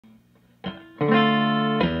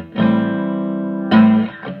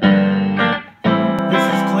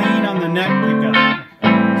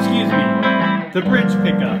The bridge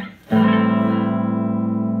pickup.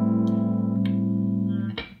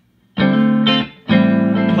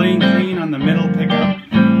 Plain clean on the middle pickup.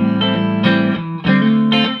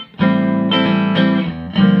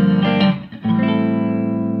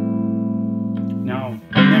 Now,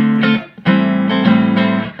 neck pickup.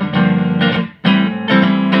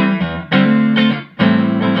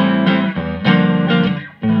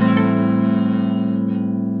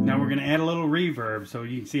 Now we're going to add a little reverb so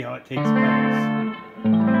you can see how it takes pedals.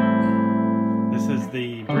 This is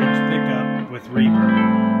the bridge pickup with reverb.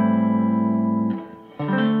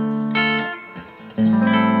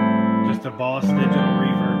 Just a Boss digital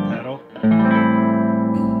reverb pedal.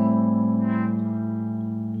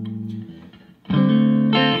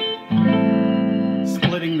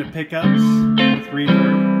 Splitting the pickups with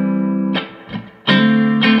reverb.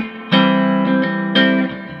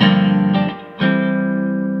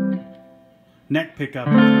 Neck pickup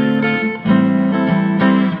with reverb.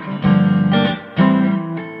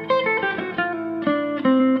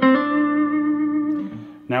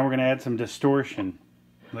 Now we're going to add some distortion.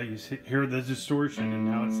 Let you hear the distortion and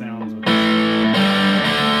how it sounds with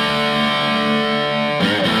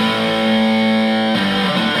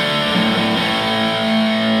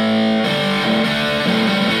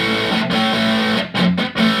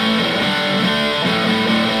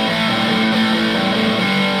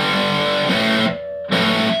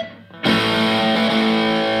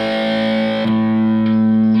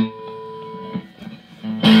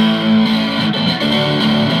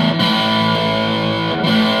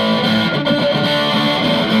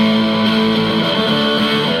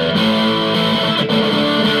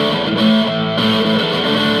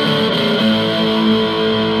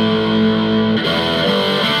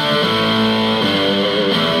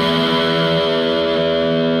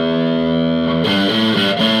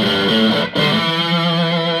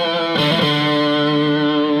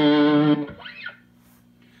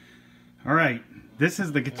Alright, this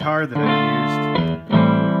is the guitar that I used.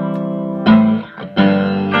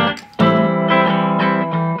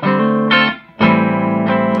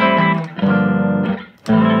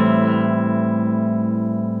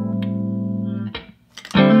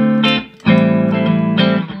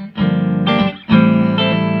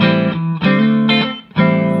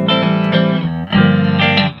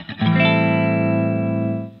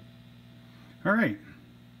 Alright,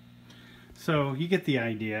 so you get the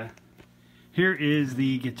idea. Here is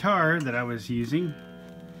the guitar that I was using.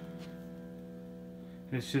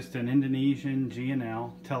 It's just an Indonesian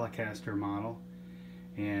G&L Telecaster model,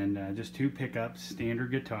 and just two pickups,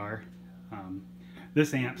 standard guitar.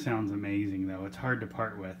 This amp sounds amazing though, it's hard to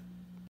part with.